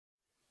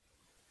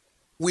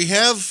We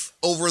have,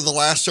 over the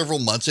last several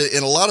months,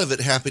 and a lot of it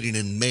happening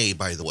in May,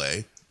 by the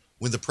way,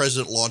 when the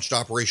president launched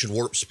Operation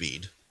Warp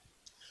Speed,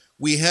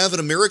 we have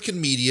an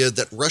American media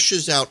that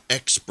rushes out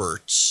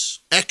experts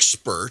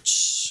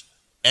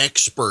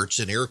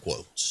in air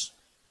quotes,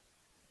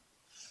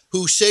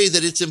 who say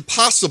that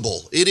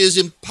it is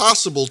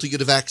impossible to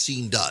get a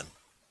vaccine done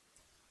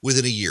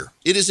within a year.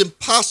 It is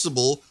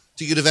impossible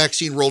to get a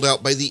vaccine rolled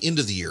out by the end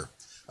of the year.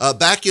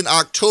 Back in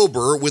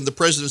October, when the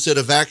president said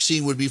a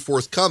vaccine would be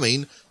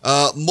forthcoming,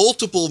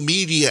 multiple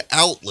media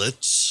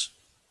outlets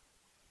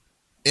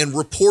and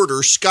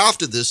reporters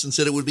scoffed at this and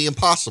said it would be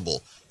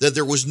impossible, that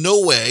there was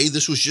no way,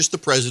 this was just the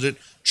president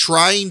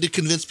trying to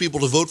convince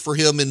people to vote for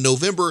him in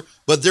November,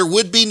 but there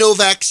would be no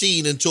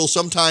vaccine until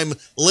sometime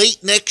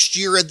late next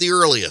year at the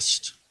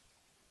earliest.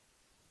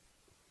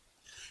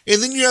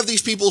 And then you have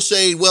these people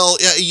say, well,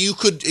 you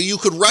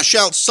could rush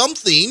out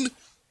something,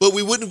 but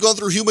we wouldn't have gone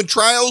through human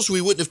trials, we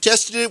wouldn't have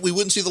tested it, we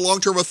wouldn't see the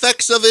long-term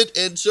effects of it,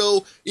 and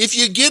so if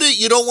you get it,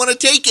 you don't want to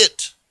take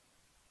it.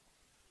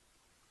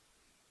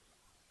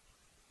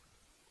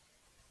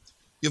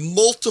 You have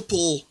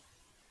multiple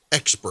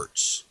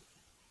experts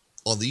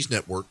on these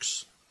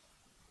networks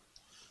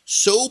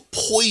so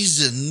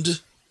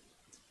poisoned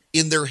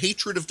in their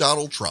hatred of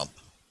Donald Trump,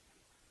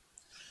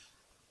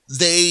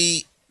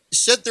 they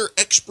set their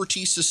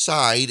expertise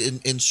aside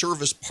and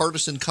serve as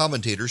partisan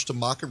commentators to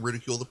mock and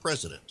ridicule the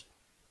president.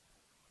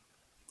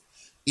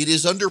 It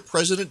is under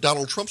President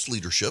Donald Trump's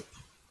leadership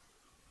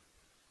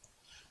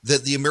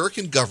that the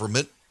American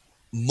government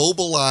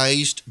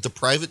mobilized the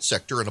private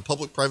sector in a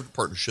public-private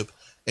partnership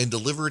and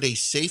delivered a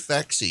safe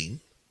vaccine,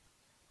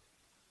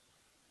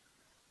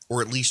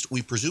 or at least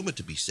we presume it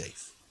to be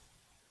safe.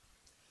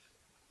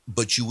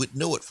 But you wouldn't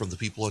know it from the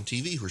people on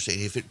TV who are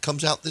saying, if it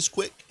comes out this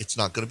quick, it's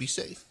not going to be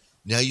safe.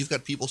 Now you've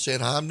got people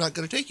saying, I'm not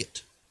going to take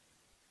it.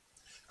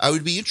 I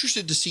would be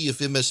interested to see if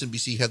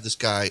MSNBC had this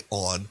guy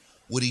on.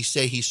 Would he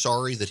say he's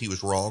sorry that he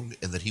was wrong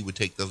and that he would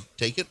take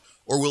it?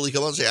 Or will he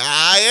come on and say,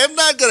 I am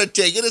not going to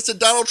take it. It's a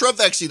Donald Trump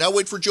vaccine. I'll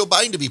wait for Joe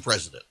Biden to be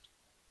president.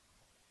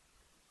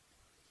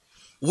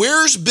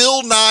 Where's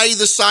Bill Nye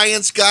the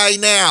science guy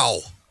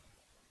now?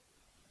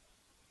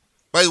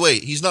 By the way,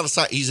 he's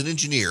an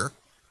engineer.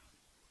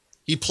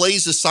 He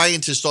plays a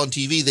scientist on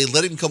TV. They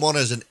let him come on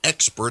as an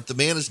expert. The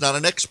man is not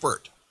an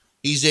expert.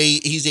 He's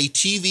a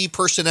TV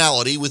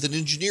personality with an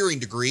engineering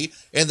degree,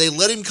 and they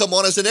let him come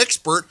on as an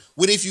expert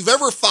when, if you've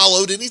ever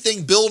followed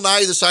anything Bill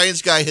Nye the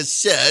Science Guy has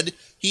said,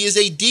 he is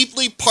a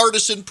deeply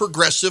partisan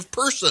progressive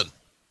person.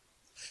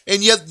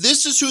 And yet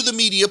this is who the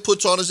media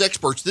puts on as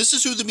experts. This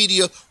is who the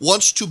media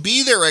wants to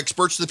be their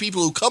experts, the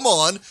people who come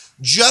on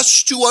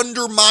just to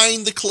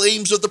undermine the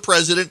claims of the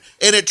president,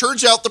 and it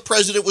turns out the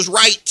president was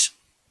right.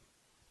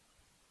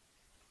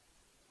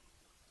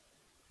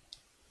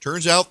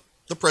 Turns out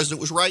the president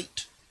was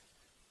right.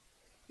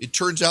 It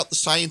turns out the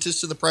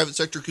scientists in the private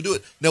sector could do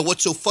it. Now,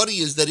 what's so funny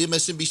is that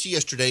MSNBC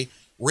yesterday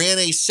ran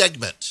a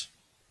segment,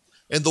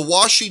 and the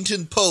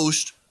Washington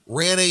Post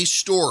ran a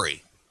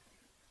story.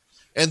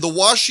 And the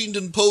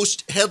Washington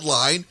Post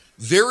headline,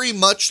 very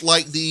much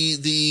like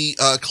the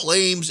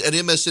claims at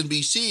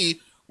MSNBC,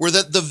 were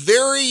that the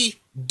very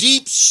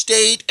deep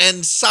state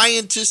and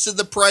scientists in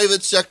the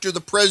private sector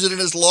the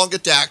president has long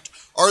attacked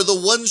are the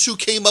ones who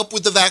came up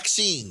with the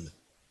vaccine.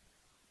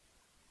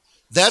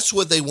 That's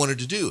what they wanted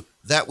to do.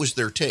 That was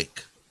their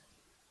take.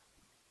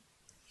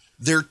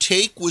 Their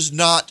take was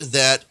not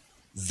that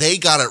they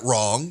got it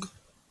wrong.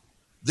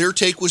 Their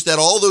take was that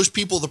all those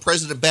people the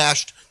president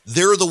bashed,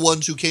 they're the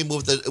ones who came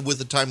with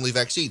the timely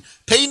vaccine.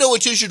 Pay no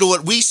attention to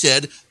what we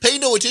said. Pay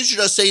no attention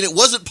to us saying it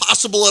wasn't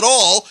possible at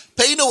all.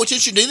 Pay no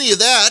attention to any of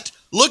that.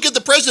 Look at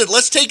the president.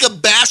 Let's take a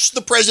bash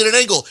the president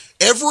angle.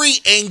 Every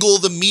angle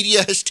the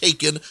media has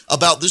taken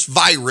about this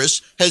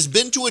virus has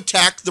been to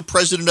attack the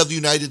president of the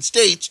United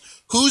States,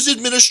 whose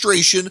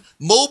administration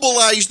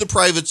mobilized the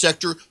private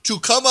sector to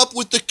come up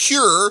with the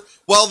cure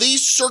while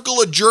these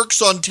circle of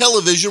jerks on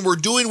television were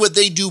doing what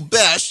they do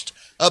best,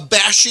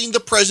 bashing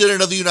the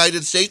president of the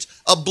United States,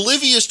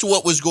 oblivious to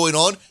what was going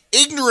on,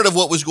 ignorant of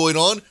what was going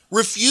on,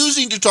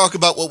 refusing to talk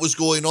about what was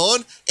going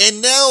on, and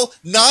now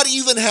not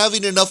even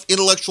having enough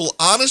intellectual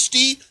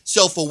honesty,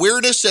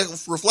 self-awareness,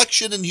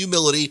 self-reflection, and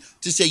humility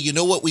to say, you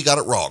know what, we got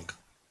it wrong.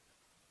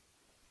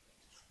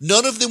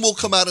 None of them will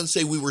come out and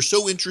say we were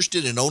so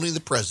interested in owning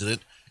the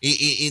president,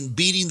 in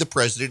beating the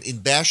president, in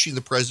bashing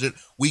the president,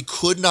 we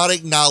could not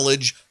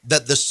acknowledge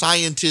that the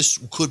scientists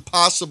could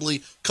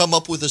possibly come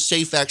up with a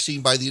safe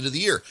vaccine by the end of the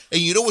year.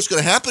 And you know what's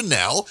going to happen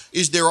now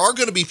is there are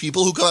going to be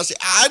people who come out and say,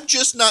 I'm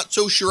just not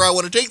so sure I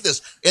want to take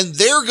this. And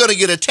they're going to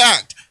get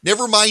attacked.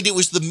 Never mind, it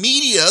was the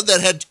media that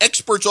had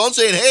experts on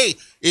saying, hey,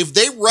 if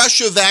they rush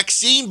a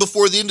vaccine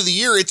before the end of the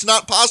year, it's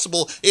not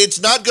possible.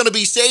 It's not going to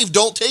be safe.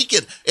 Don't take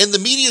it. And the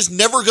media is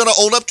never going to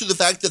own up to the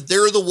fact that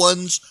they're the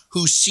ones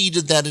who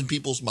seeded that in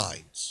people's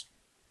minds.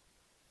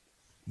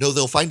 No,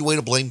 they'll find a way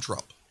to blame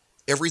Trump.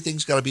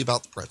 Everything's got to be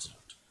about the president.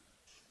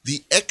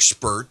 The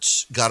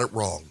experts got it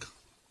wrong.